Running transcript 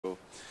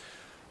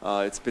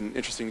It's been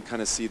interesting to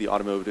kind of see the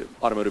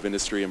automotive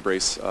industry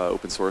embrace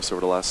open source over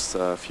the last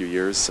few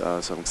years,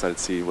 so I'm excited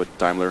to see what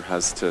Daimler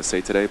has to say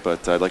today.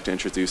 But I'd like to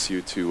introduce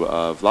you to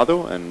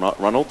Vlado and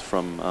Ronald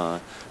from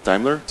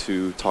Daimler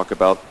to talk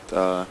about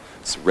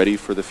Ready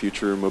for the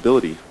Future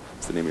Mobility.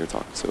 It's the name of your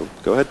talk, so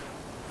go ahead.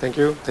 Thank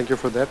you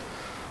for that.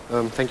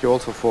 Thank you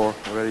also for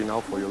already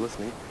now for your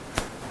listening.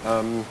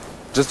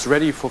 Just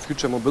ready for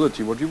future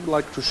mobility. What we would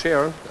like to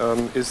share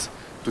is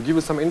to give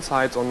you some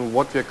insights on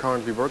what we are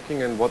currently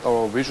working and what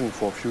our vision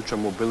for future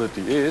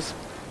mobility is,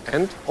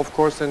 and of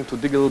course then to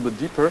dig a little bit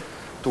deeper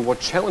to what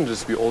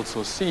challenges we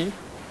also see,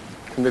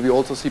 and where we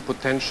also see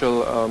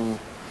potential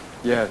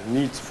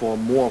needs for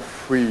more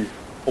free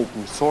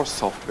open source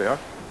software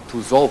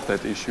to solve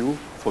that issue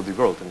for the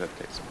world in that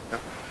case. Yeah.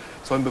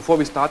 So before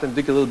we start and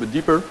dig a little bit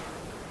deeper,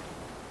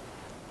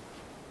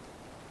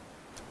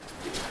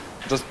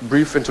 just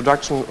brief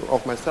introduction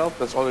of myself.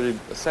 That's already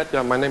said.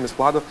 Yeah, my name is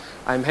Vlado.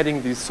 I'm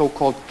heading the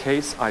so-called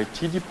CASE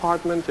IT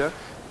department. Yeah.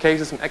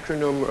 CASE is an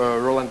acronym.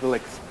 Roland will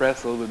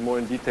express a little bit more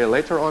in detail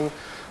later on.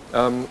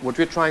 What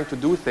we're trying to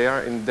do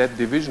there in that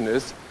division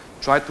is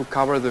try to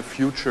cover the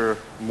future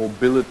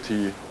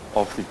mobility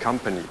of the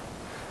company,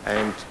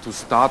 and to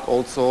start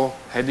also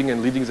heading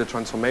and leading the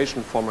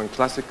transformation from a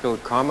classical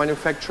car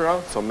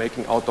manufacturer, so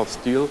making out of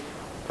steel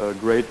a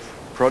great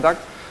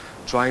product,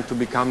 trying to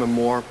become a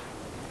more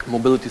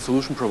mobility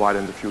solution provider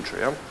in the future.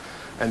 Yeah?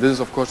 And this is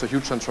of course a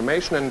huge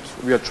transformation, and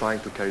we are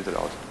trying to carry that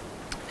out.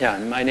 Yeah,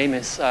 my name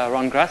is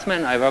Ronald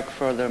Grasman. I work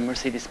for the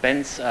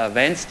Mercedes-Benz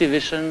Vans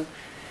division.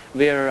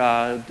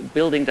 We're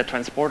building the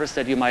transporters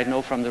that you might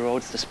know from the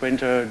roads, the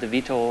Sprinter, the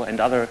Vito and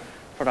other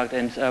products.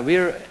 And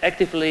we're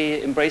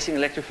actively embracing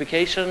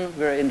electrification.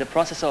 We're in the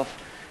process of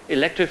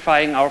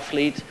electrifying our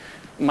fleet.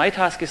 My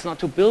task is not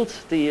to build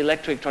the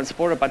electric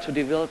transporter, but to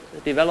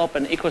develop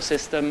an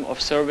ecosystem of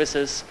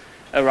services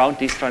around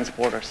these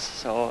transporters.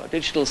 So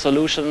digital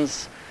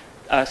solutions,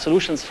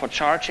 solutions for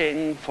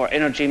charging, for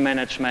energy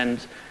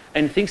management,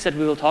 and things that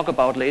we will talk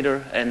about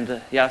later.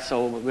 And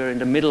so we're in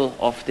the middle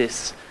of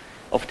this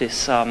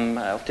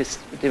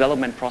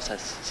development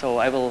process. So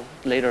I will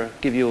later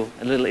give you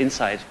a little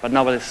insight. But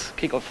now let's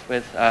kick off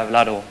with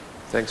Vlado.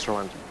 Thanks,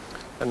 Roland.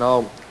 And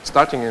now,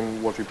 starting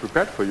in what we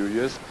prepared for you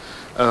is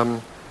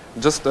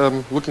just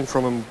looking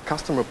from a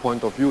customer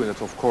point of view, and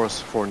it's of course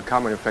for a car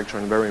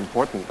manufacturer very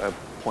important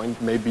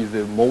point, maybe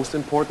the most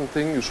important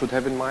thing you should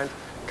have in mind,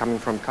 coming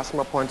from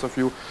customer points of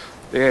view.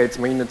 Yeah, it's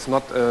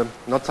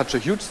not such a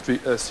huge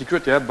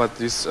secret, yeah, but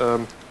this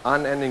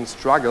unending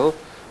struggle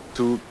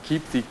to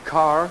keep the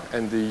car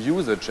and the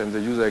usage and the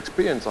user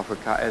experience of a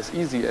car as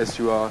easy as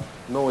you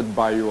know it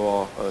by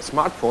your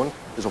smartphone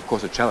is of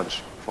course a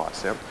challenge for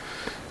us. Yeah?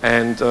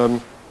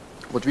 And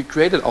what we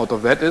created out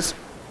of that is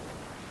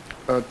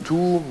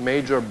two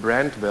major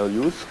brand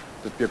values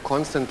that we are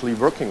constantly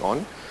working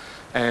on.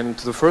 And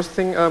the first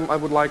thing I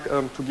would like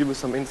to give you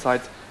some insight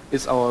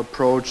is our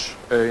approach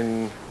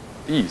in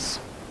ease.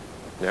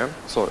 Yeah?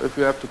 So if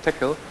you have to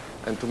tackle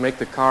and to make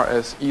the car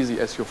as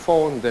easy as your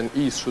phone, then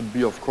ease should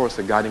be of course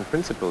a guiding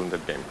principle in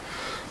that game.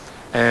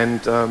 And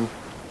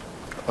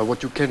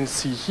what you can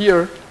see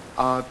here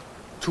are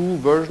two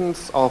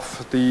versions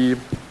of the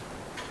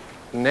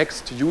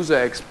next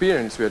user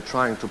experience we are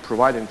trying to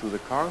provide into the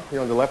car.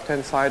 Here on the left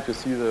hand side you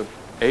see the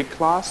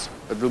A-Class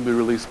that will be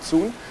released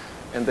soon.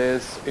 And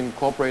there's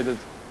incorporated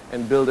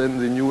and built in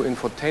the new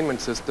infotainment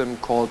system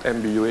called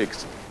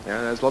MBUX.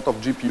 Yeah, there's a lot of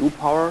GPU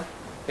power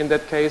in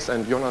that case,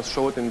 and Jonas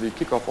showed in the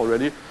kickoff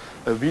already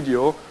a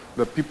video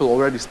where people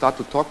already start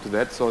to talk to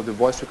that, so the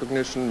voice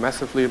recognition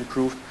massively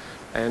improved,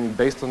 and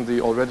based on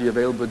the already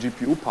available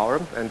GPU power,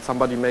 and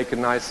somebody make a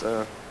nice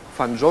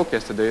fun joke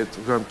yesterday,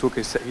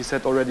 he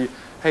said already,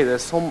 hey,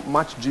 there's so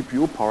much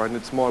GPU power and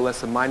it's more or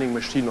less a mining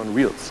machine on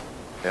wheels.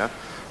 Yeah?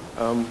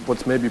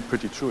 What's maybe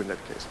pretty true in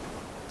that case.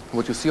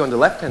 What you see on the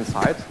left-hand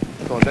side,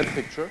 so on that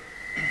picture,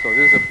 so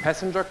this is a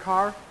passenger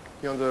car.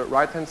 Here on the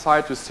right-hand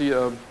side you see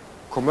a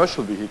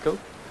commercial vehicle.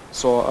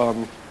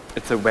 So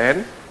it's a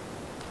van,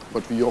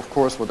 but we of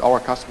course what our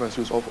customers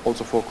use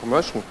also for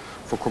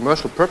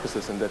commercial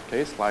purposes in that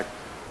case, like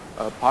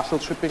parcel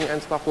shipping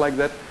and stuff like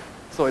that.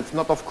 So it's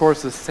not of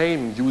course the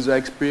same user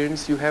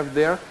experience you have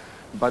there,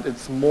 but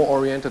it's more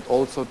oriented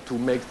also to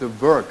make the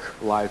work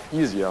life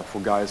easier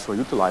for guys who are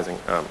utilizing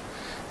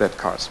that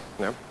cars.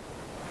 Yeah?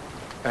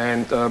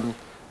 And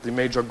the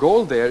major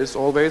goal there is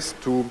always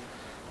to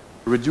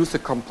reduce the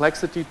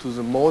complexity to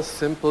the most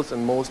simplest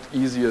and most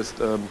easiest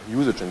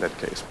usage in that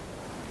case.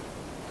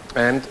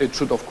 And it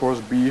should of course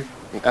be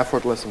an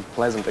effortless and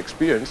pleasant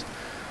experience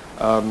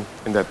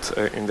in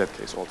that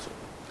case also.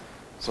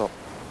 So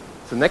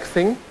the next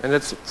thing, and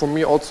that's for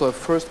me also a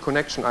first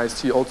connection I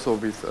see also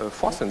with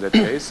FOSS in that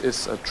case,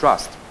 is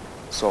trust.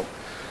 So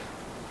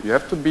you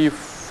have to be,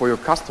 for your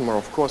customer,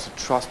 of course, a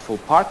trustful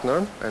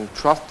partner, and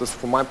trust is,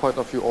 from my point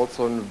of view,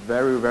 also a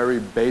very, very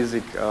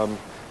basic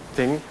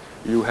thing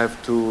you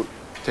have to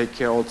take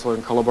care also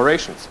in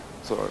collaborations.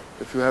 So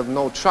if you have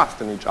no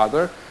trust in each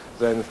other,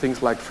 then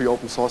things like free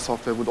open source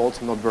software would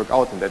also not work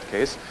out in that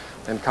case.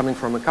 And coming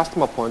from a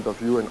customer point of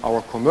view and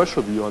our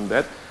commercial view on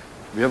that,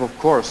 we have, of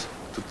course,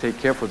 to take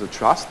care for the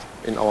trust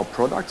in our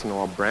products, in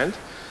our brand.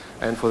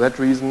 And for that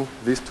reason,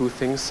 these two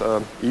things,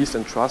 ease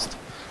and trust,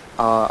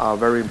 are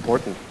very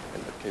important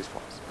in that case for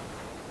us.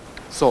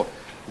 So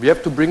we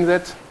have to bring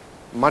that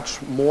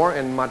much more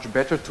and much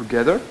better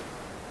together.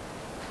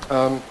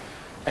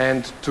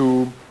 And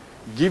to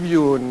give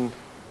you a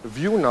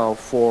view now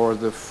for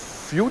the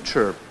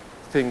future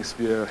things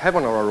we have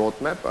on our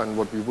roadmap and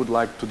what we would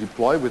like to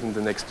deploy within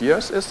the next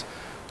years is,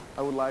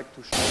 I would like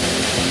to show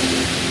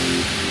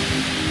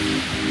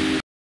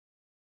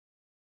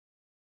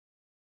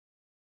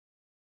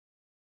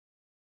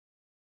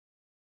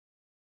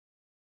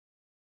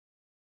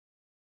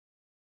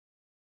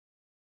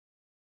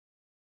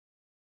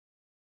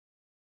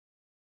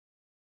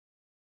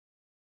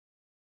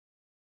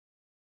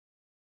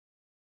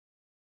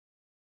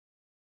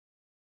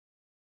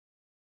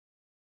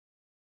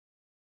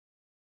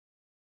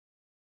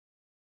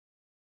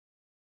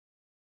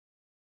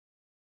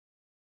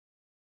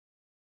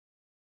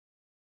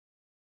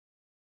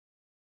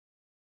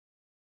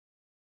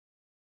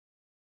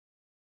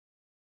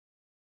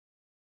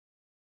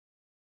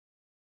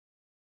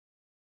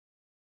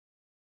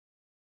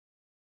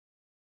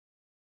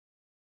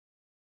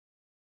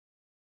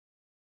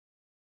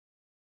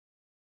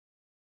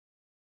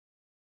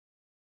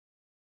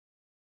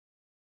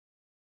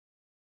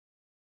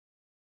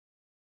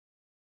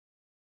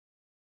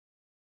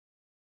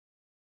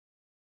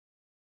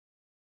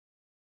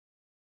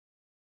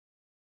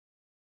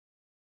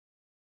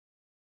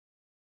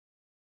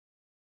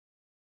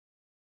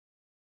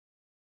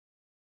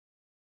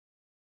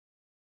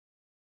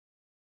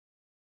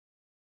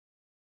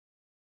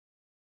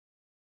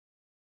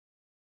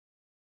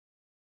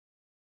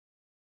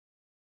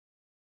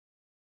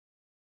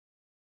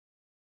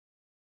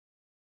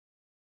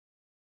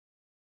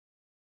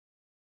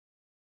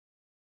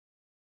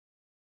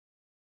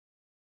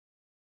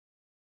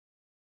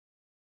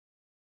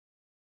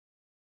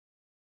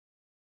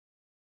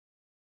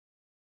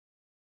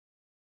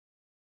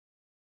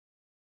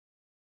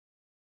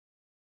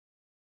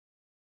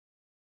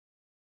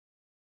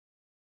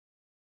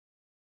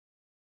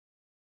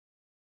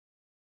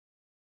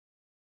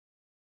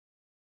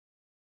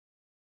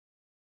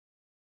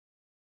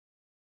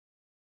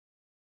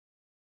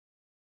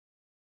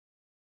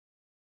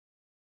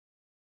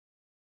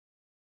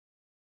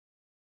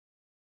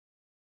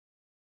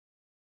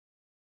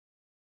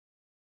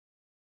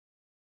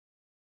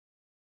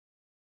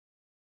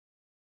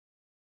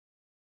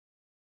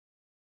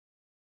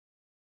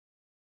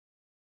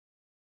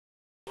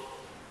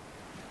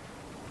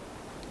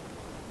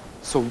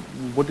So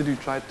what did you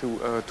try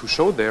to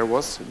show there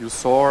was you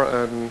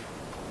saw an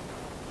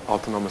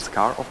autonomous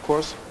car, of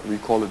course. We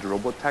call it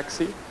robot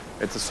taxi.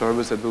 It's a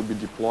service that will be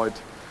deployed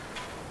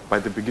by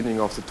the beginning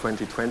of the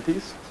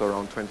 2020s, so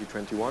around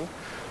 2021.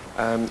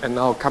 And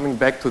now coming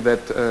back to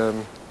that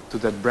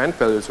brand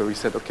values where we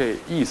said, okay,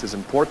 ease is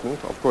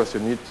important. Of course,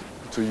 you need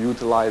to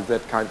utilize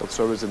that kind of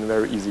service in a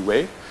very easy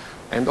way.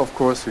 And of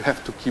course, you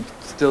have to keep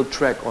still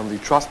track on the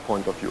trust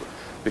point of view,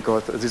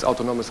 because these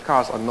autonomous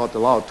cars are not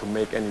allowed to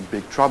make any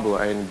big trouble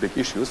or any big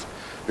issues,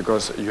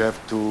 because you have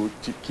to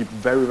keep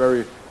very,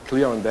 very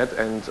clear on that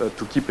and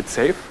to keep it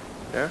safe,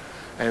 yeah?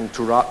 And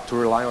to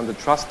rely on the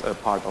trust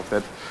part of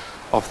that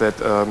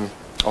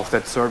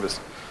service.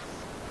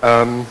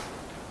 I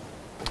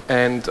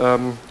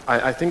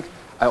think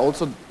I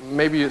also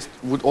maybe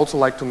would also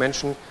like to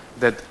mention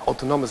that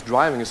autonomous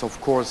driving is of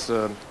course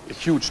a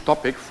huge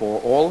topic for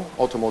all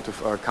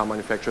automotive car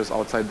manufacturers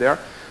outside there.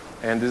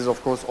 And this is,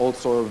 of course,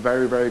 also a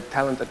very, very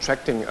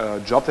talent-attracting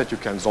job that you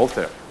can solve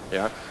there,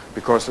 yeah,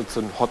 because it's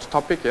a hot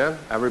topic. Yeah,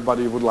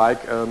 everybody would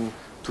like to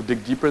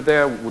dig deeper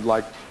there, would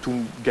like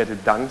to get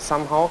it done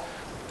somehow,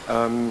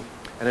 and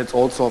it's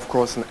also, of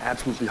course, an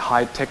absolutely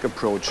high-tech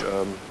approach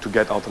to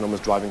get autonomous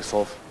driving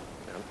solved.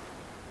 Yeah.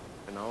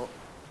 And now,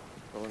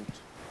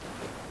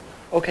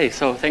 okay,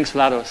 so thanks,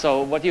 Vlado.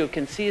 So what you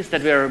can see is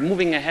that we are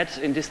moving ahead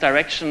in this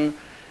direction: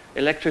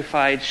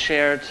 electrified,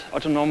 shared,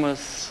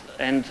 autonomous,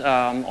 and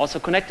also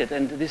connected.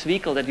 And this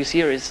vehicle that you see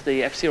here is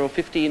the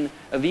F-015,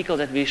 a vehicle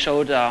that we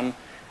showed a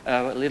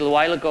little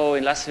while ago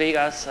in Las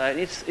Vegas.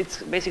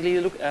 It's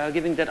basically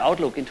giving that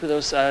outlook into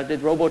those the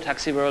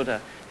robo-taxi world,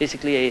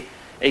 basically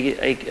a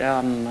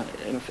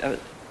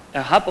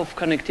hub of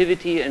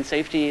connectivity and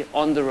safety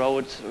on the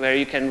road where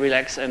you can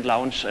relax and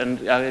lounge and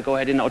go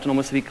ahead in an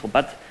autonomous vehicle.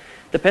 But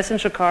the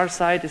passenger car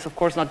side is, of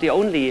course, not the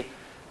only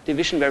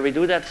division where we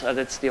do that.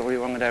 That's the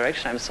wrong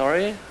direction, I'm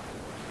sorry.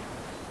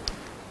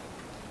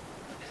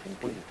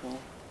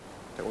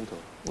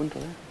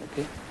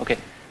 Okay.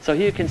 So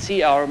here you can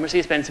see our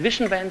Mercedes-Benz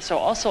Vision van. So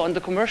also on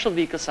the commercial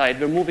vehicle side,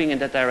 we're moving in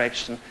that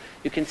direction.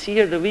 You can see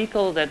here the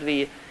vehicle that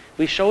we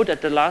showed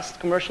at the last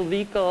commercial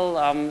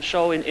vehicle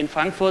show in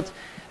Frankfurt.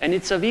 And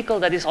it's a vehicle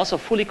that is also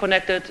fully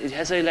connected. It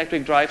has an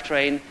electric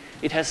drivetrain.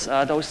 It has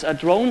those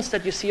drones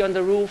that you see on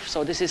the roof.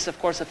 So this is, of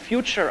course, a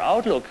future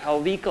outlook, how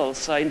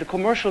vehicles in the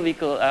commercial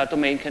vehicle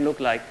domain can look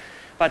like.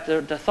 But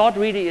the thought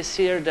really is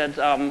here that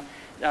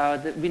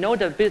we know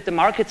the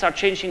markets are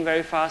changing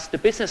very fast, the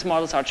business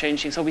models are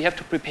changing, so we have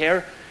to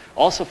prepare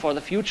also for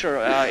the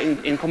future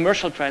in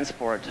commercial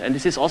transport. And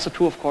this is also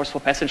true, of course, for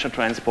passenger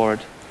transport.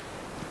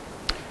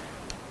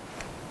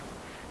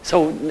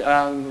 So,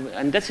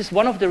 and this is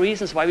one of the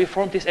reasons why we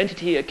formed this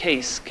entity,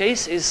 CASE.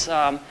 CASE is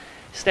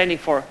standing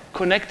for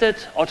Connected,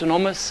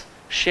 Autonomous,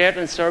 Shared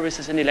and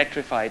Services and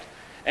Electrified.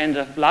 And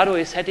Vlado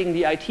is heading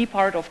the IT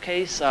part of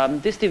CASE.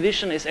 This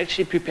division is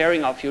actually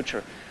preparing our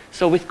future.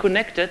 So with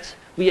Connected,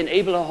 we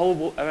enable a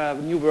whole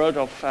new world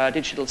of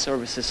digital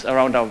services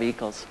around our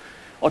vehicles.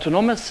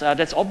 Autonomous,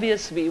 that's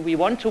obvious. We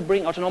want to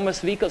bring autonomous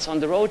vehicles on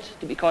the road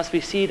because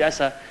we see it as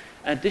an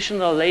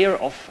additional layer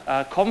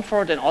of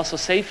comfort and also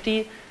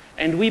safety.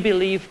 And we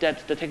believe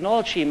that the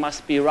technology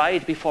must be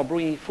right before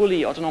bringing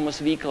fully autonomous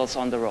vehicles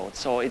on the road.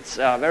 So it's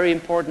very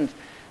important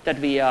that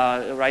we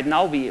right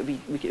now we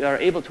are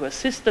able to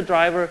assist the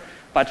driver,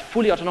 but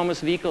fully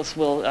autonomous vehicles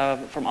will,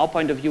 from our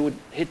point of view,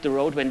 hit the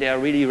road when they are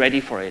really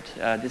ready for it.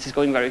 This is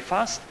going very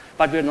fast,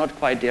 but we're not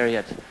quite there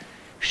yet.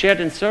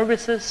 Shared and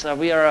services,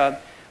 we are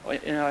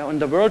on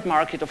the world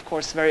market, of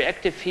course, very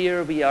active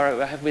here. We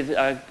have with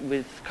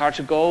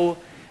Car2Go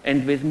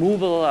and with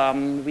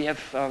Movil, we have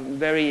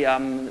very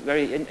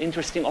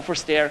interesting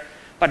offers there.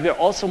 But we're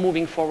also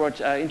moving forward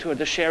into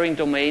the sharing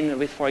domain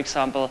with, for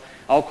example,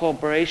 our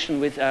cooperation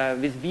with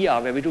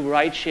VR, where we do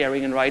ride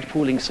sharing and ride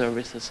pooling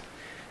services.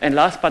 And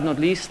last but not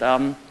least,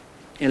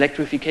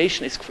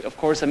 electrification is, of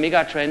course, a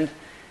mega trend,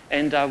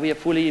 and we are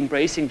fully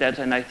embracing that.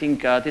 And I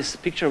think this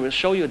picture will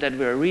show you that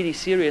we're really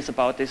serious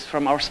about this.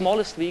 From our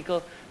smallest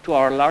vehicle to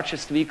our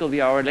largest vehicle,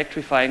 we are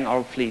electrifying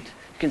our fleet.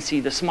 You can see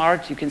the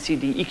Smart, you can see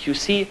the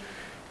EQC,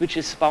 which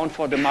is bound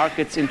for the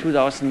markets in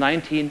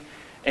 2019.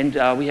 And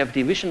we have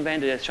the Vision van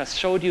that I just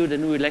showed you. The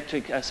new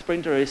electric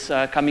Sprinter is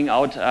coming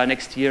out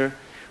next year.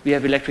 We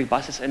have electric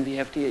buses, and we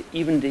have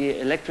even the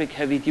electric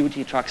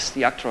heavy-duty trucks,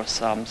 the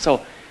Actros.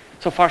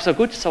 So far, so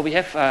good. So we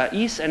have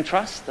ease and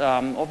trust,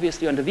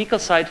 obviously, on the vehicle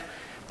side.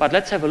 But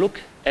let's have a look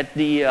at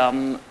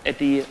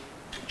the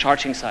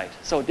charging side.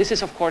 So this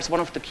is, of course,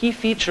 one of the key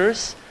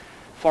features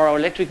for our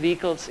electric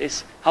vehicles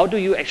is how do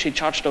you actually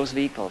charge those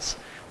vehicles?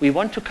 We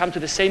want to come to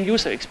the same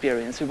user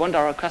experience. We want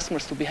our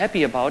customers to be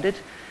happy about it.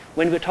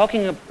 When we're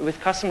talking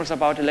with customers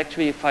about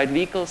electrified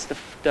vehicles,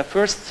 the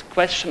first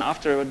question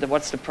after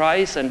what's the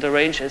price and the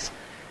range is,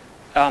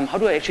 how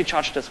do I actually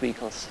charge those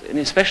vehicles? And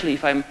especially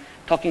if I'm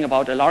talking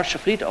about a larger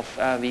fleet of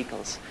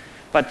vehicles.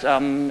 But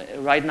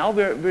right now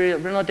we're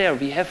not there.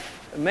 We have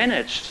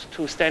managed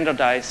to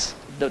standardize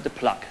the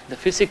plug, the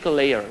physical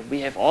layer. We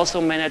have also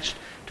managed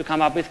to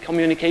come up with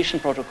communication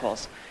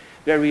protocols.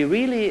 Where we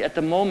really at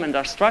the moment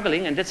are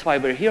struggling, and that's why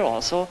we're here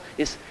also,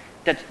 is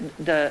that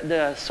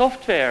the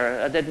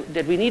software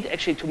that we need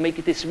actually to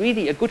make this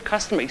really a good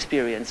customer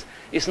experience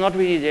is not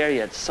really there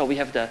yet. So we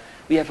have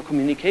a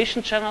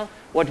communication channel.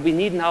 What we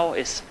need now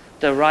is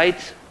the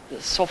right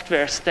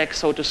software stack,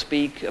 so to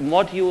speak,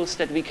 modules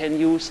that we can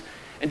use.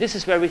 And this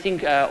is where we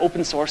think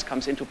open source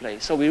comes into play.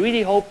 So we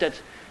really hope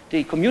that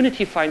the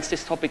community finds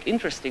this topic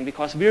interesting,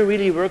 because we're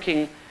really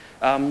working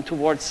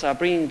towards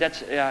bringing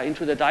that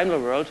into the Daimler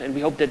world, and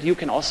we hope that you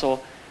can also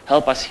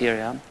help us here.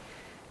 Yeah?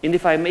 And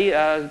if I may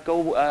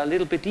go a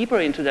little bit deeper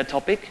into that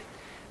topic,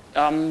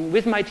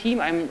 with my team,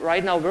 I'm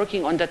right now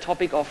working on that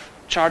topic of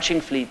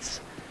charging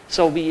fleets.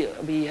 So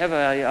we have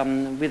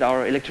with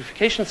our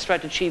electrification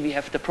strategy, we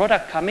have the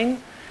product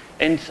coming,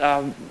 and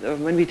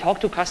when we talk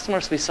to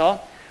customers, we saw,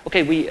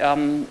 okay,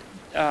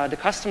 the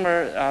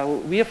customer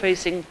we are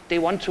facing, they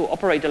want to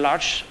operate a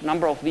large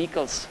number of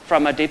vehicles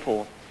from a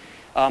depot.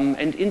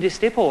 And in this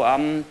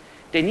depot,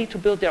 they need to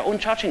build their own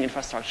charging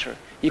infrastructure.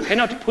 You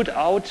cannot put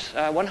out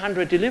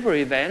 100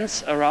 delivery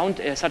vans around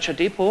such a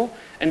depot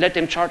and let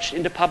them charge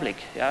in the public.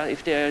 Yeah?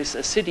 If there is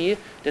a city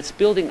that's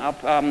building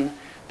up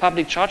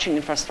public charging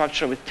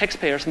infrastructure with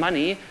taxpayers'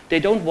 money, they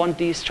don't want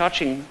these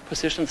charging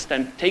positions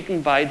then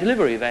taken by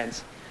delivery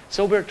vans.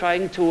 So we're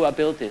trying to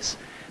build this.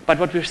 But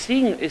what we're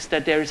seeing is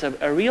that there is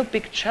a real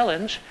big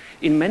challenge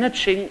in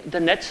managing the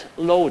net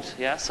load.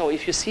 Yeah? So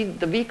if you see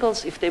the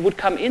vehicles, if they would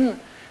come in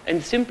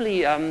and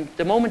simply,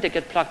 the moment they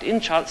get plugged in,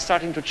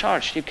 starting to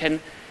charge, you can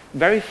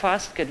very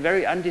fast get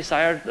very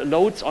undesired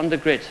loads on the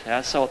grid.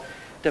 Yeah? So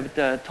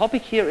the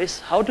topic here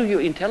is how do you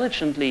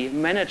intelligently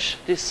manage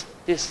this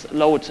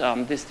load,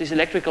 this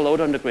electrical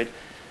load on the grid.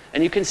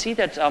 And you can see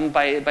that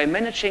by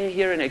managing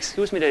here, and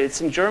excuse me that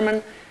it's in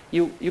German,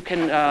 you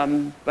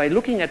can, by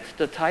looking at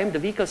the time the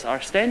vehicles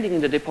are standing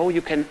in the depot,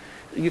 you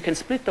can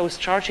split those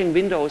charging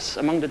windows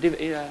among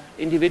the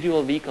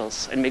individual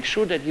vehicles and make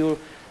sure that you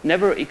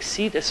never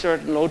exceed a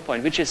certain load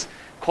point, which is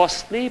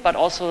costly, but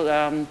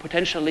also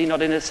potentially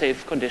not in a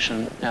safe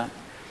condition. Yeah.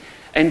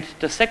 And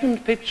the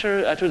second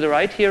picture to the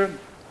right here,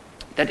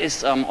 that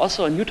is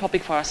also a new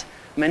topic for us,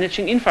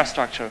 managing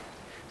infrastructure.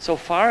 So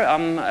far,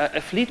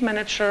 a fleet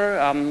manager,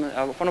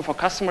 one of our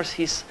customers,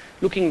 he's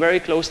looking very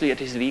closely at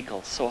his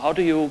vehicles. So how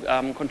do you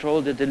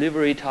control the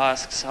delivery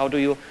tasks? How do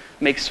you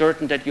make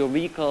certain that your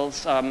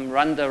vehicles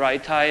run the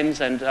right times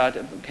and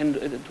can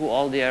do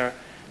all the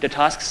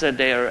tasks that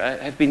they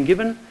have been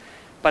given?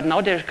 But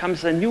now there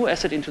comes a new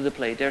asset into the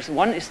play.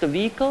 One is the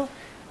vehicle,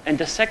 and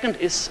the second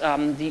is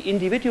the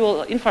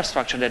individual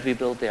infrastructure that we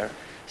build there.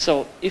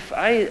 So if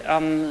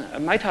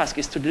my task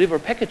is to deliver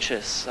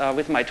packages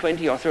with my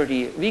 20 or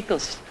 30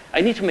 vehicles,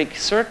 I need to make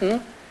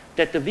certain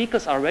that the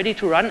vehicles are ready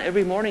to run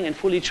every morning and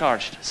fully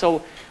charged.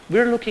 So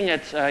we're looking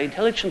at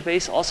intelligent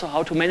ways also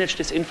how to manage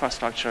this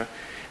infrastructure.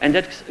 And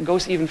that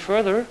goes even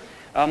further.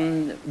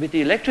 With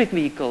the electric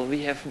vehicle,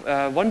 we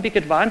have one big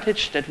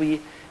advantage that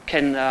we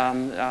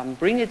can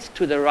bring it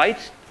to the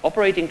right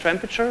operating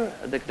temperature,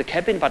 the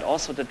cabin, but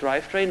also the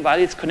drivetrain, while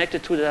it's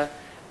connected to the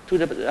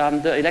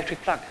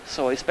electric plug.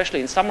 So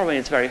especially in summer when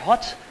it's very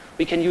hot,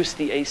 we can use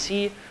the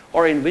AC,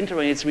 or in winter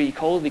when it's really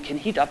cold, we can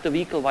heat up the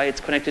vehicle while it's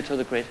connected to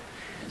the grid.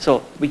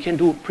 So we can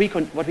do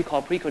what we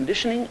call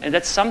preconditioning, and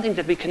that's something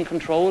that we can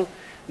control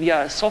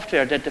via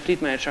software that the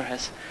fleet manager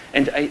has.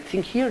 And I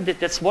think here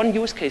that's one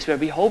use case where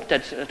we hope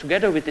that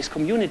together with this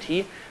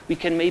community, we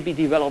can maybe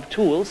develop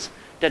tools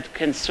that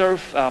can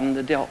serve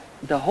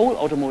the whole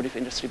automotive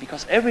industry,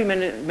 because every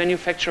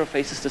manufacturer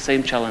faces the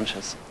same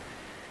challenges.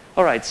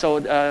 All right, so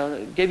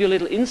gave you a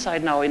little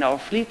insight now in our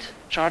fleet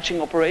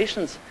charging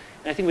operations.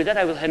 And I think with that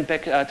I will hand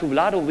back to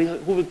Vlado,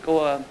 who will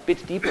go a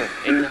bit deeper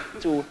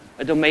into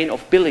a domain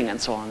of billing and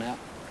so on.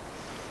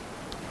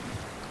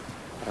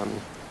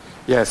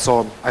 Yeah,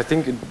 so I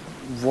think it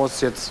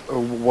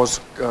was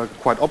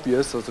quite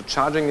obvious. So the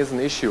charging is an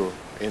issue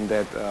in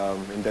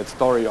that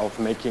story of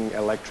making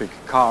electric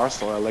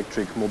cars or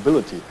electric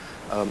mobility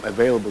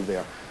available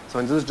there. So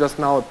and this is just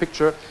now a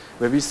picture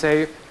where we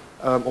say,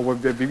 or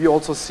where we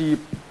also see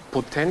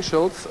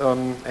potentials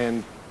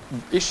and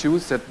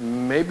issues that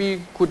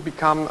maybe could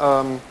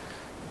become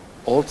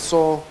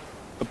also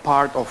a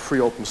part of free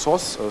open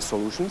source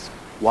solutions.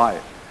 Why?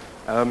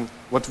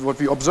 What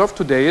we observe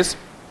today is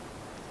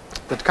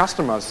that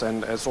customers,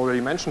 and as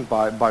already mentioned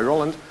by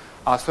Roland,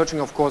 are searching,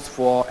 of course,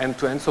 for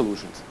end-to-end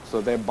solutions. So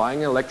they're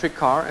buying an electric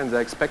car and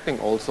they're expecting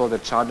also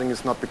that charging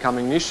is not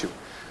becoming an issue.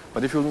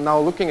 But if you're now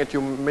looking at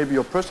maybe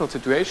your personal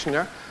situation,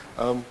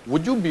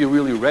 would you be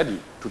really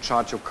ready to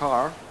charge your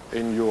car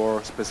in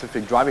your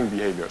specific driving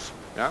behaviors?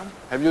 Yeah?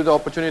 Have you the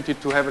opportunity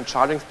to have a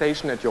charging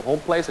station at your home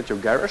place, at your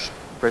garage?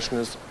 The question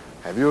is,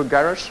 have you a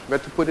garage where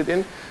to put it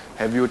in?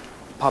 Have you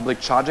public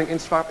charging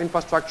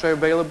infrastructure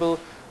available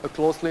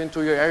closely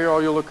into your area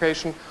or your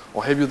location?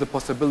 Or have you the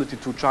possibility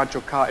to charge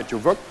your car at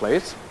your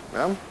workplace?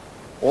 Yeah?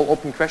 All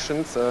open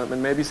questions,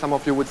 and maybe some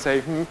of you would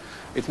say,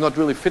 it's not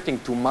really fitting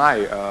to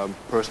my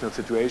personal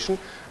situation.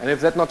 And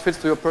if that not fits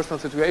to your personal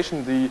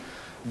situation, the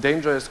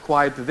danger is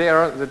quite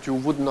there that you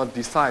would not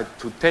decide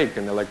to take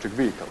an electric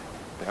vehicle.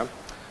 Yeah?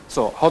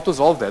 So how to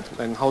solve that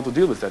and how to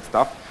deal with that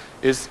stuff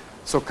is,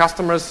 so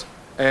customers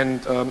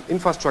and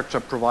infrastructure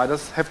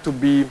providers have to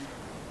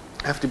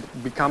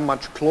become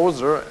much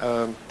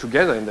closer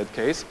together in that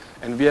case,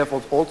 and we have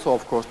also,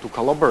 of course, to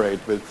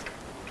collaborate with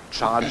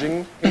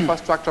charging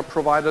infrastructure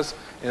providers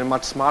in a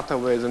much smarter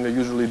way than they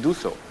usually do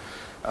so.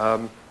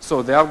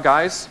 So there are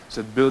guys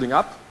that building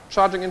up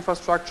charging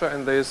infrastructure,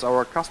 and there's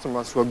our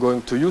customers who are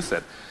going to use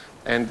it.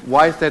 And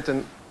why is that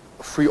a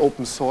free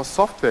open source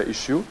software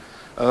issue?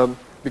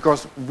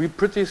 Because we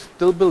pretty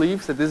still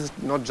believe that this is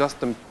not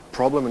just a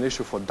problem, an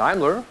issue for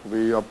Daimler.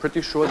 We are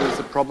pretty sure that it's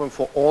a problem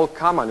for all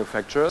car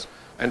manufacturers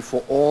and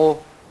for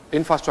all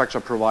infrastructure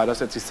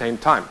providers at the same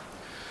time.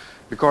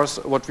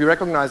 Because what we're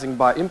recognizing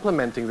by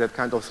implementing that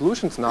kind of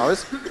solutions now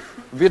is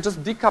we're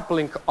just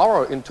decoupling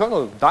our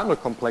internal Daimler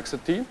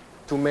complexity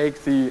to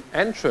make the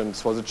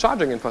entrance for the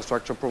charging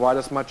infrastructure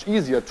providers much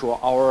easier to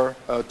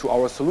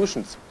our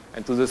solutions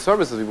and to the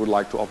services we would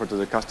like to offer to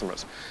the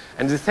customers.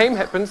 And the same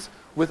happens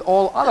with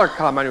all other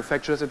car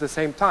manufacturers at the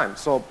same time.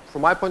 So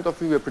from my point of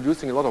view, we're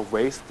producing a lot of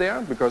waste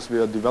there because we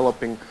are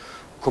developing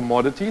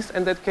commodities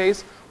in that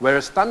case, where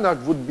a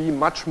standard would be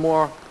much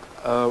more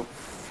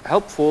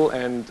helpful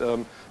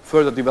and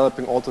further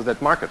developing also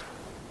that market.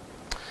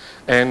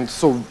 And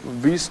so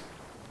we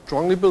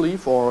strongly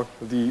believe, or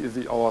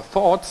our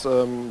thoughts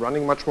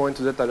running much more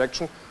into that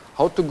direction,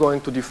 how to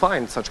going to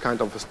define such kind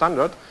of a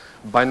standard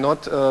by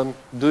not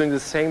doing the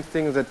same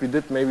thing that we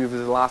did maybe with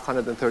the last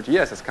 130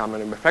 years as car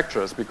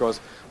manufacturers. Because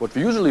what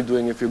we're usually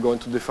doing if you're going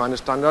to define a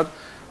standard,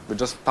 we're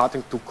just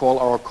starting to call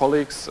our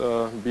colleagues,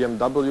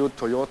 BMW,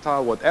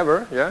 Toyota,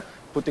 whatever, yeah,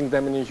 putting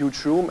them in a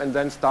huge room and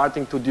then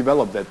starting to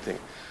develop that thing.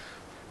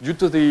 Due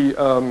to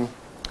the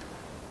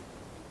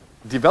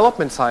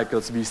development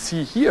cycles we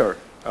see here,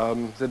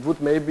 that would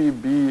maybe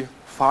be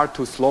far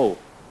too slow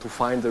to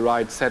find the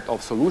right set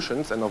of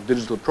solutions and of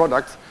digital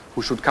products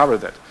who should cover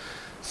that.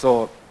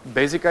 So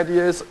basic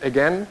idea is,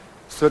 again,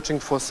 searching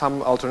for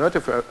some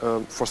alternative,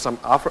 for some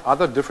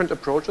other different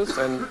approaches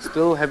and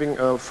still having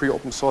a free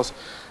open source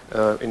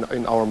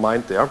in our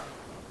mind there.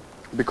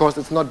 Because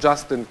it's not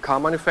just a car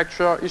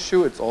manufacturer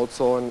issue, it's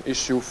also an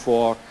issue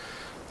for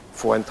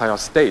entire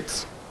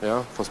states,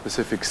 yeah, for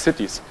specific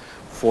cities,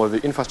 for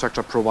the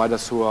infrastructure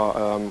providers who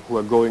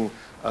are going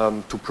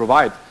to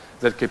provide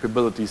that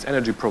capabilities,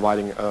 energy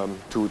providing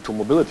to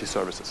mobility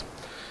services.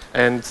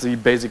 And the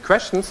basic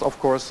questions, of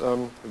course,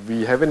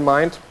 we have in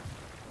mind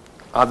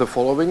are the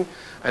following,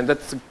 and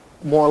that's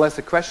more or less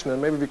a question,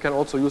 and maybe we can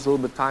also use a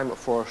little bit of time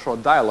for a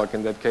short dialogue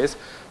in that case.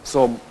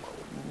 So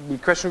the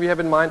question we have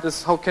in mind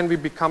is how can we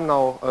become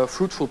now a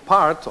fruitful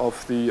part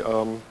of the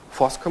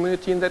FOSS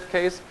community in that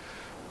case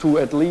to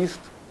at least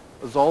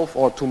solve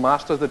or to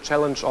master the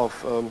challenge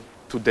of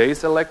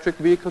today's electric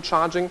vehicle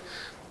charging.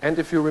 And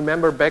if you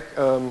remember back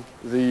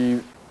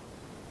the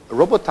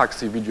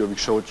robotaxi video we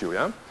showed you,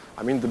 yeah?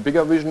 I mean, the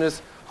bigger vision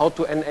is how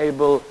to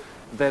enable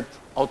that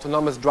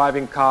autonomous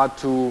driving car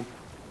to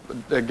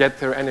get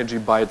their energy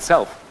by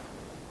itself.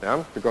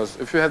 Yeah? Because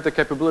if you have the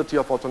capability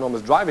of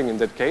autonomous driving in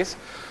that case,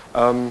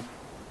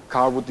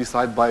 car would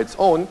decide by its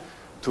own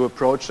to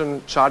approach a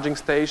charging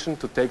station,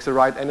 to take the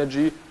right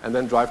energy, and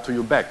then drive to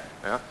you back.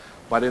 Yeah?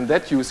 But in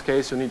that use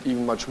case, you need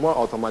even much more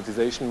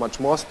automatization, much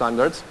more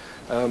standards,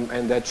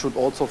 and that should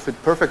also fit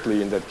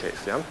perfectly in that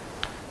case. Yeah?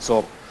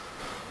 So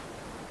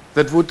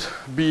that would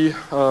be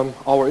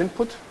our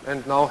input,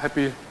 and now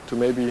happy to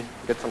maybe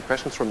get some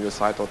questions from your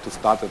side or to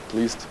start at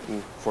least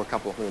for a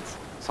couple of minutes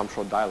some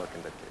short dialogue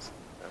in that case.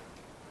 Yeah.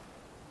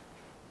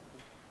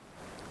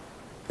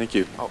 Thank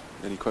you. Oh.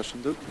 Any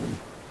questions, Duke?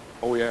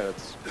 Oh yeah,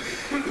 that's,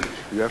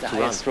 you have the to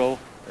run. highest row.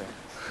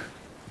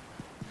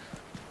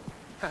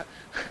 Yeah.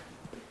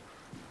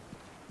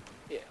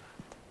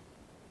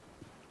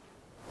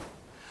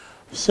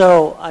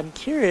 So I'm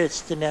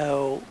curious to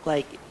know,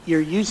 like,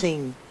 you're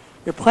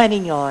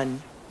planning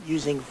on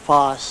using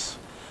FOSS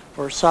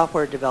for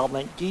software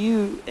development. Do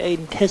you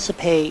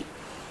anticipate,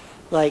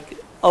 like,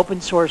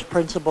 open source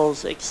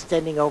principles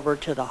extending over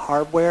to the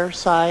hardware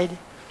side,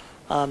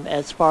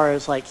 as far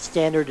as like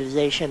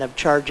standardization of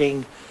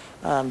charging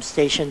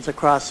stations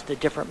across the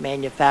different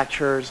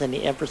manufacturers and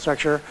the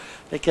infrastructure?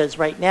 Because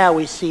right now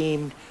we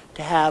seem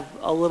to have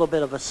a little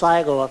bit of a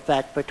silo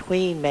effect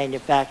between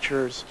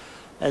manufacturers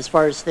as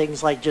far as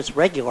things like just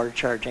regular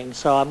charging.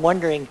 So I'm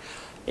wondering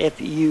if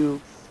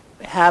you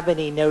have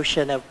any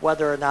notion of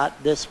whether or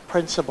not this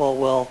principle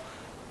will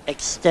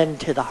extend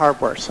to the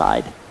hardware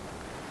side.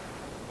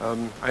 I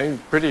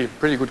think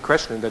pretty good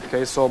question in that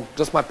case. So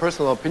just my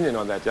personal opinion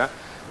on that, yeah.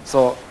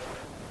 So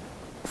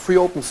free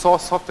open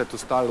source software, to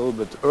start a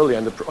little bit earlier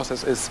in the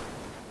process, is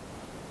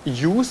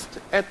used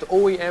at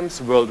OEMs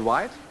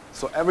worldwide.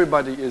 So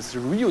everybody is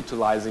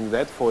reutilizing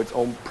that for its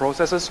own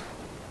processes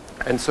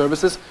and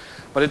services,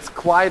 but it's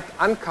quite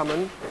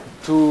uncommon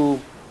to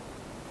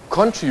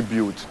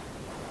contribute,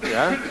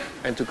 yeah,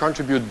 and to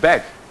contribute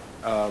back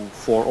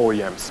for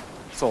OEMs.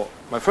 So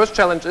my first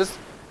challenge is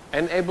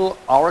enable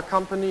our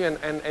company and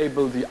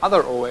enable the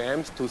other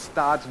OEMs to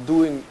start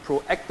doing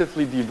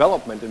proactively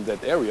development in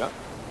that area,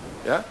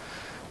 yeah,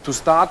 to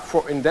start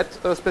in that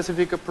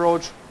specific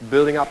approach,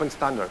 building up in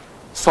standard,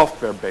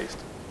 software-based,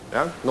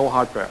 yeah, no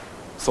hardware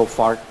so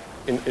far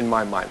in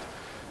my mind.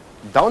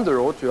 Down the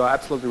road, you are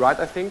absolutely right,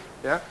 I think,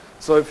 yeah.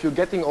 So if you're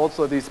getting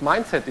also this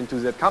mindset into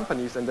their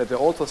companies and that they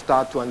also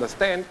start to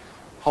understand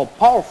how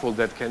powerful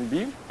that can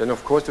be, then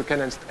of course you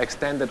can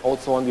extend that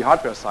also on the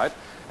hardware side.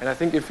 And I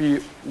think if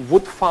we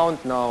would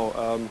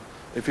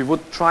if we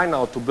would try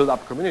now to build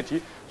up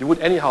community, you would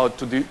anyhow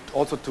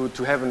also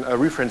to have a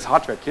reference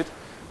hardware kit,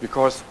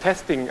 because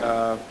testing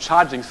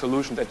charging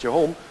solutions at your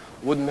home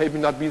would maybe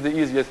not be the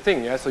easiest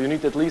thing. Yeah? So you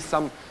need at least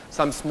some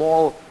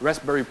small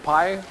Raspberry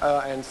Pi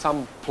and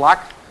some plug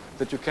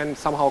that you can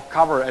somehow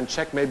cover and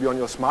check maybe on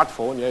your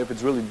smartphone, yeah, if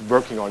it's really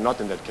working or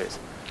not in that case.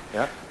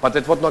 Yeah? But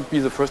that would not be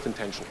the first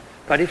intention.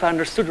 But if I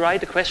understood right,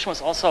 the question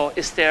was also,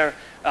 is there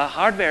a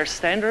hardware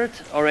standard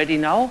already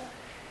now?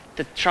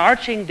 The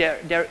charging,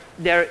 there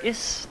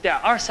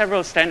are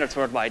several standards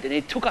worldwide, and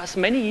it took us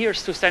many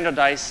years to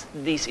standardize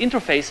these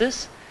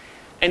interfaces.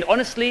 And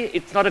honestly,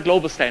 it's not a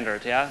global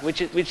standard, yeah,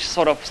 which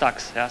sort of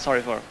sucks. Yeah,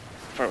 sorry for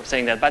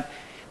saying that, but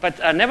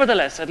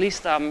nevertheless, at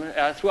least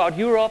throughout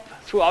Europe,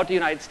 throughout the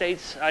United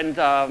States, and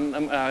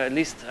at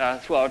least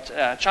throughout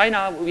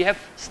China, we have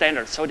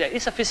standards. So there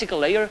is a physical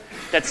layer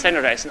that's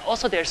standardized, and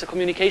also there's a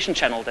communication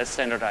channel that's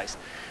standardized.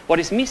 What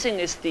is missing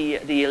is the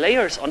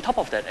layers on top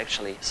of that,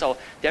 actually. So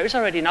there is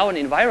already now an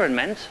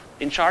environment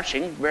in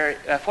charging where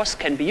FOSS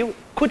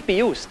could be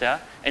used, yeah?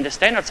 And the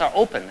standards are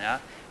open, yeah?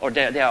 Or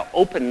they are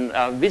open,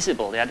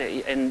 visible, yeah?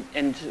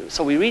 And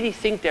so we really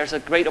think there's a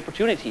great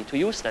opportunity to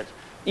use that.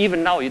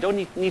 Even now, you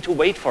don't need to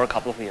wait for a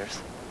couple of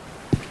years.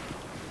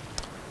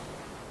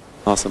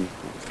 Awesome.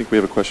 I think we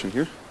have a question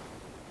here.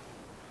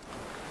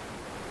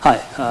 Hi,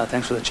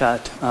 thanks for the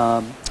chat.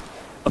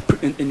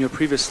 In your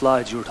previous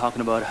slides, you were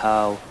talking about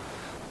how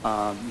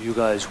you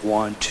guys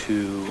want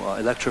to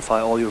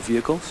electrify all your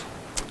vehicles.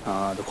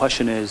 The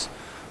question is,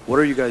 what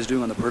are you guys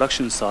doing on the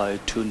production side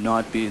to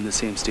not be in the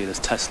same state as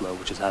Tesla,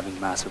 which is having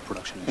massive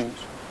production issues,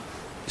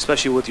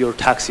 especially with your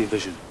taxi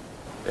vision?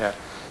 Yeah.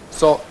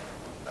 So.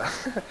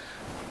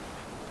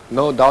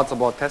 No doubts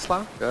about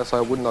Tesla, yeah, so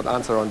I would not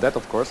answer on that,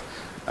 of course.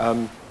 I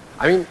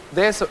mean,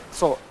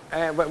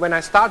 when I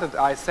started,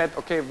 I said,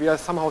 okay, we are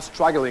somehow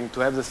struggling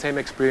to have the same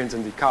experience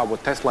in the car,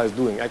 what Tesla is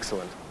doing,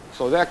 excellent.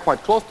 So they're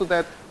quite close to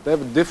that, they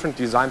have different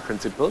design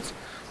principles.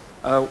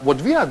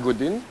 What we are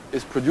good in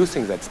is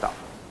producing that stuff.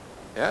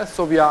 Yeah?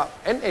 So we are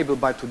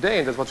enabled by today,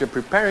 and that's what we're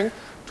preparing,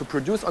 to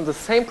produce on the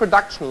same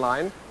production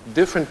line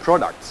different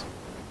products.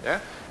 Yeah?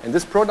 And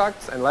these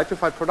products and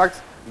electrified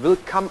products will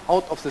come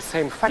out of the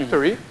same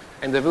factory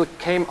and they will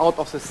come out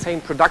of the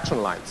same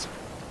production lines.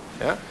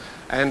 Yeah?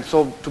 And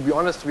so, to be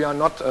honest, we are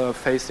not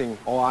facing,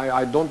 or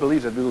I don't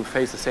believe that we will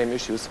face the same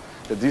issues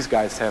that these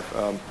guys have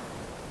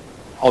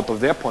out of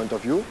their point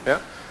of view, yeah?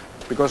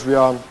 Because we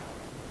are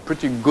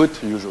pretty good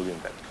usually in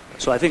that.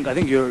 So I think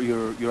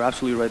you're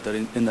absolutely right that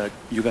in that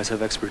you guys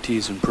have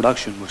expertise in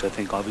production, which I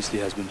think obviously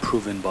has been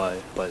proven by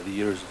the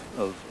years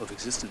of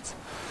existence.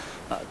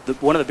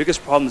 One of the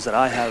biggest problems that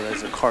I have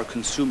as a car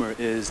consumer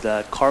is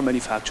that car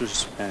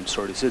manufacturers, and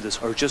sorry to say this,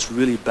 are just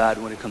really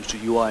bad when it comes to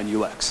UI and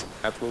UX.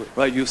 Absolutely.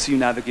 Right? You see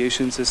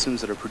navigation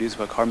systems that are produced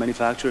by car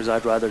manufacturers.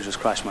 I'd rather just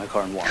crash my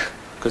car and walk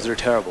because they're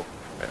terrible.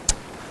 Yeah.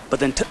 But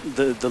then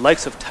the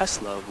likes of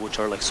Tesla, which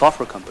are like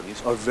software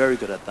companies, are very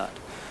good at that.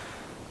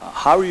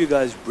 How are you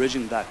guys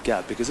bridging that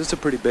gap? Because it's a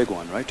pretty big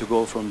one, right? To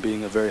go from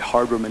being a very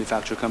hardware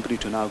manufacturer company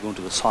to now going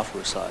to the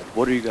software side.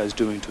 What are you guys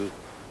doing to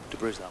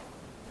bridge that one?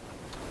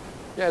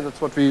 Yeah,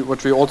 that's what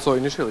we also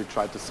initially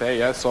tried to say.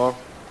 Yeah, so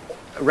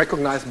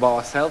recognized by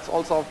ourselves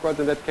also, of course,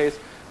 in that case.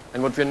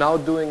 And what we're now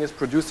doing is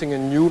producing a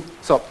new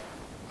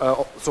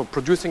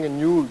producing a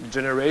new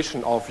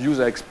generation of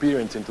user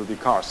experience into the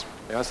cars.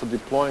 Yeah, so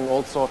deploying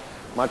also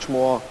much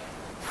more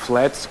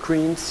flat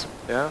screens.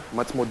 Yeah,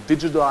 much more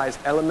digitalized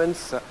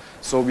elements.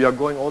 So we are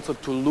going also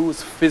to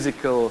lose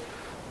physical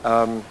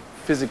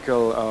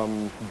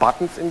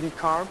buttons in the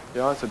car.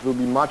 Yeah, so it will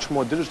be much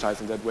more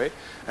digitized in that way.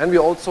 And we're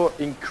also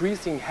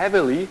increasing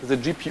heavily the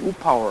GPU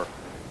power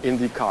in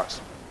the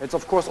cars. It's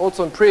of course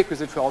also a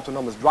prerequisite for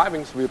autonomous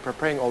driving, so we're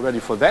preparing already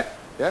for that.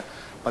 Yeah,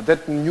 but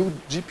that new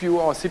GPU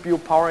or CPU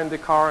power in the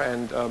car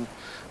and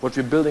what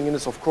we're building in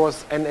is of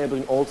course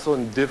enabling also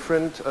a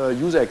different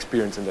user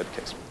experience in that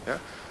case. Yeah.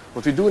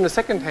 What we do in the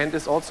second hand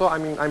is also, I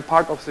mean, I'm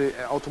part of the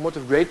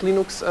automotive grade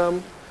Linux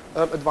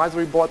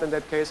advisory board in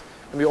that case,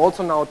 and we're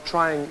also now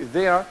trying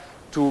there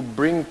to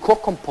bring core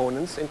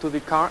components into the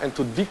car and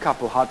to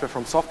decouple hardware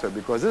from software,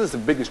 because this is the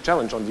biggest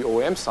challenge on the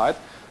OEM side.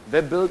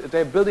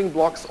 Their building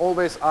blocks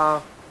always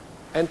are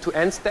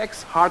end-to-end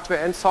stacks,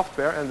 hardware and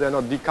software, and they're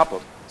not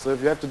decoupled. So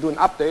if you have to do an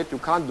update, you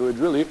can't do it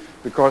really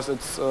because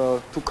it's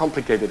too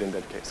complicated in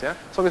that case. Yeah?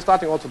 So we're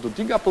starting also to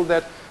decouple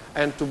that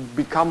and to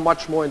become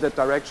much more in that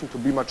direction, to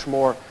be much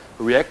more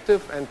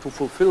reactive and to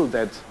fulfill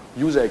that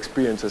user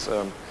experiences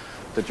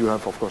that you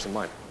have, of course, in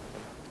mind.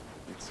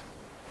 Thanks.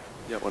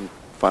 Yeah, one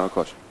final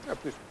question. Yeah,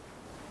 please.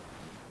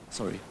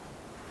 Sorry,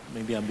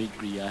 maybe I'm a bit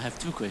greedy. I have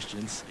two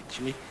questions,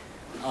 actually.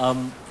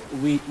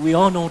 We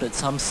all know that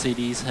some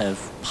cities have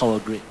power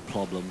grid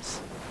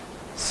problems.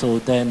 So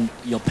then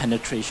your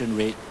penetration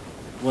rate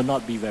will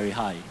not be very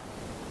high.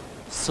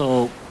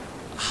 So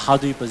how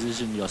do you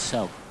position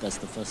yourself? That's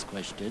the first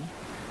question.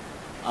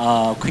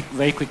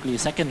 Very quickly,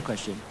 second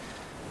question.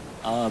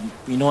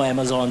 We know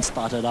Amazon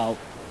started out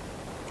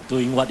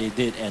doing what they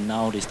did and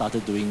now they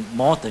started doing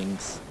more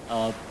things.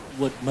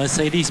 Would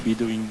Mercedes be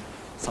doing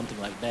something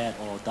like that,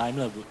 or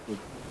Daimler would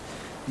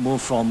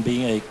move from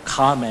being a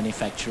car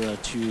manufacturer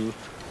to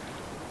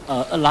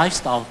a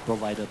lifestyle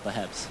provider,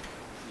 perhaps,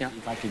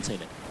 if I can say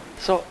that?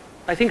 So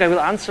I think I will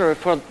answer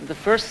for the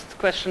first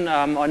question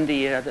on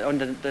the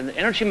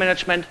energy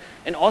management,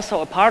 and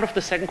also a part of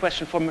the second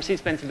question for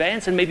Mercedes-Benz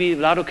vans, and maybe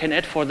Vlado can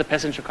add for the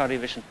passenger car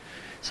division.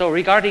 So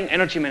regarding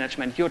energy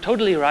management, you're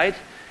totally right.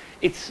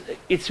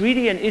 It's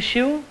really an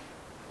issue,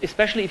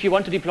 especially if you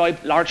want to deploy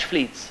large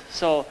fleets.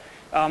 So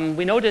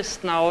we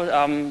noticed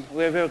now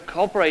we're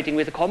cooperating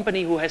with a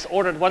company who has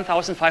ordered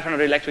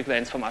 1,500 electric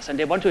vans from us, and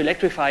they want to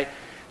electrify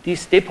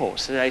these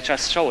depots that I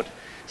just showed.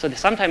 So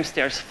sometimes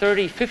there's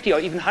 30, 50, or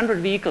even 100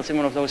 vehicles in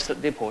one of those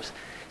depots.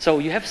 So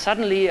you have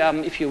suddenly,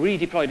 if you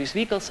redeploy these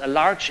vehicles, a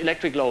large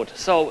electric load.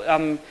 So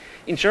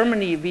in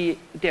Germany,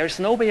 there's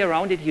no way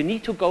around it. You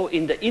need to go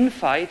in the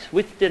in-fight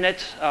with the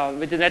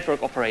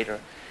network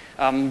operator.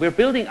 We're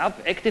building up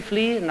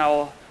actively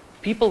now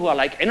people who are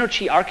like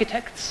energy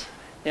architects.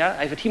 Yeah,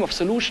 I have a team of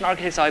solution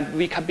architects.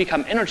 We can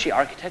become energy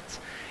architects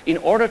in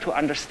order to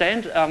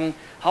understand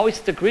how is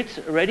the grid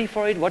ready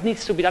for it, what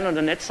needs to be done on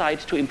the net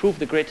side to improve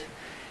the grid.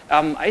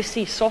 I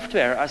see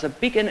software as a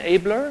big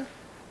enabler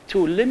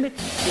to limit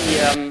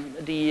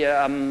the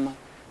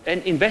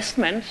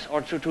investment,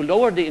 or to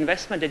lower the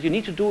investment that you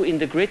need to do in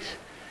the grid,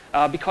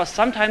 because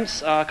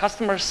sometimes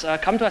customers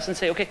come to us and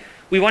say, okay,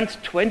 we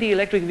want 20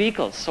 electric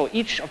vehicles. So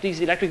each of these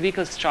electric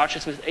vehicles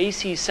charges with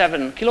AC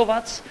 7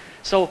 kilowatts.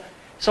 So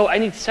I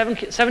need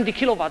 70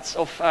 kilowatts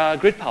of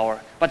grid power,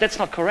 but that's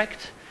not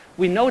correct.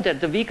 We know that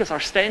the vehicles are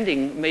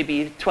standing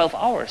maybe 12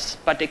 hours,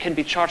 but they can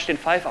be charged in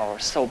 5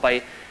 hours. So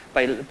by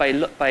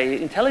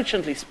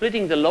intelligently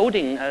splitting the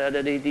loading,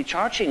 the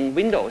charging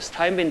windows,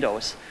 time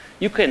windows,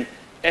 you can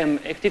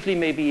actively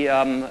maybe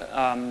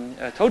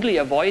totally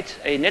avoid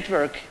a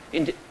network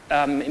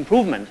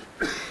improvement.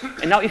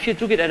 And now if you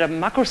took it at a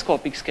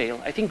macroscopic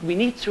scale, I think we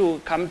need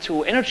to come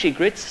to energy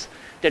grids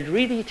that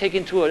really take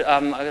into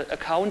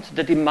account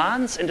the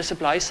demands and the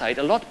supply side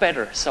a lot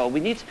better. So we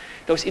need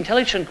those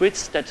intelligent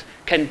grids that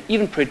can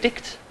even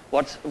predict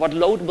what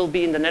load will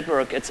be in the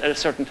network at a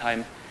certain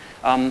time.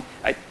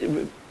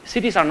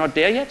 Cities are not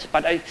there yet,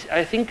 but I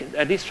think,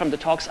 at least from the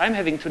talks I'm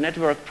having to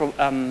network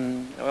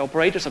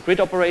operators or grid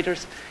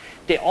operators,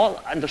 they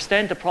all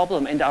understand the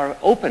problem and are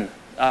open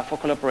for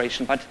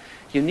collaboration. But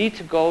you need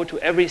to go to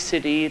every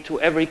city,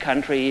 to every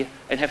country,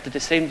 and have the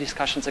same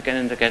discussions again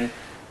and again.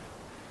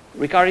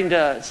 Regarding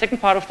the second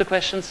part of the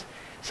questions,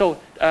 so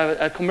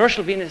a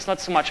commercial van is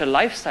not so much a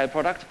lifestyle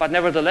product, but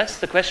nevertheless,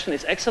 the question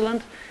is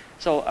excellent.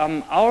 So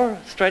our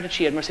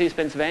strategy at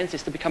Mercedes-Benz Vans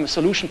is to become a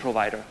solution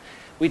provider.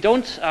 We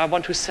don't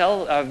want to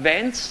sell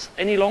vans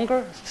any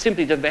longer,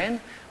 simply the van.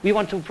 We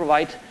want to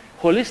provide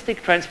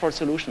holistic transport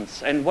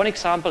solutions. And one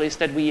example is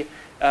that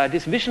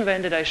this Vision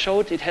van that I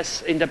showed, it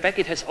has, in the back,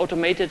 it has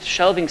automated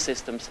shelving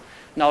systems.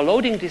 Now,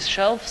 loading these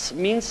shelves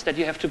means that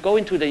you have to go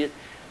into the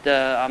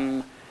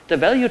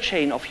value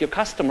chain of your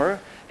customer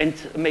and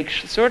make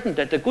certain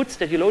that the goods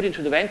that you load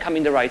into the van come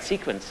in the right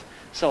sequence.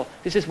 So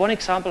this is one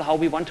example how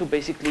we want to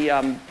basically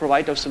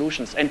provide those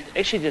solutions. And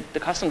actually, the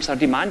customers are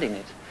demanding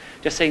it.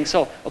 They're saying,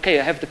 so, okay,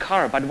 I have the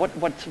car, but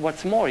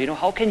what's more? You know,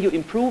 how can you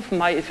improve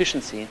my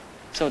efficiency?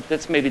 So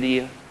that's maybe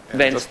the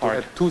Vans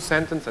part. Just to add 2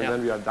 sentences and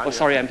then we are done. Oh,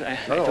 sorry, I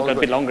took a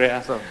bit longer.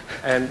 Yeah. So,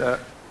 and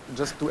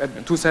just to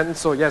add 2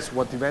 sentences, so yes,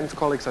 what the Vans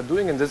colleagues are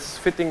doing, and this is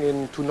fitting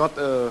into not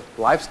a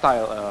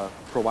lifestyle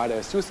provider,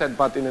 as you said,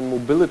 but in a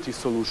mobility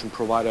solution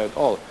provider at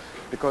all.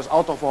 Because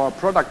out of our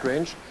product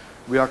range,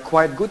 we are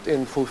quite good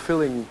in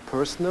fulfilling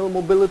personal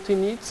mobility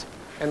needs,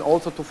 and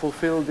also to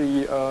fulfill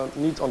the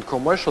needs on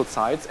commercial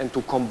sides, and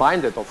to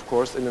combine that, of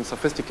course, in a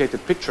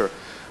sophisticated picture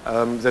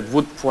that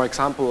would, for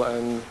example,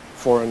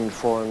 for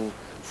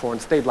a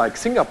state like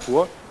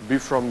Singapore, be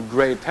from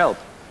great help,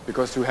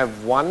 because you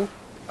have one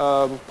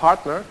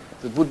partner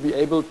that would be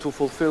able to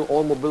fulfill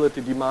all mobility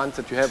demands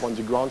that you have on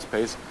the ground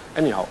space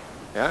anyhow.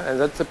 Yeah? And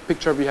that's a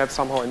picture we have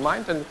somehow in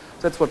mind, and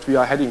that's what we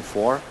are heading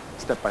for,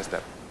 step by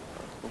step.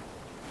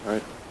 All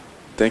right.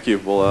 Thank you.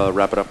 We'll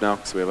wrap it up now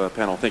because we have a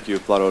panel. Thank you,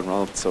 Vlado and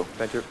Ronald. So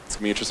thank you. It's going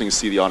to be interesting to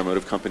see the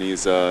automotive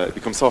companies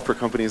become software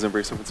companies,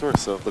 embrace open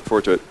source. So look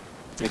forward to it.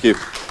 Thank you.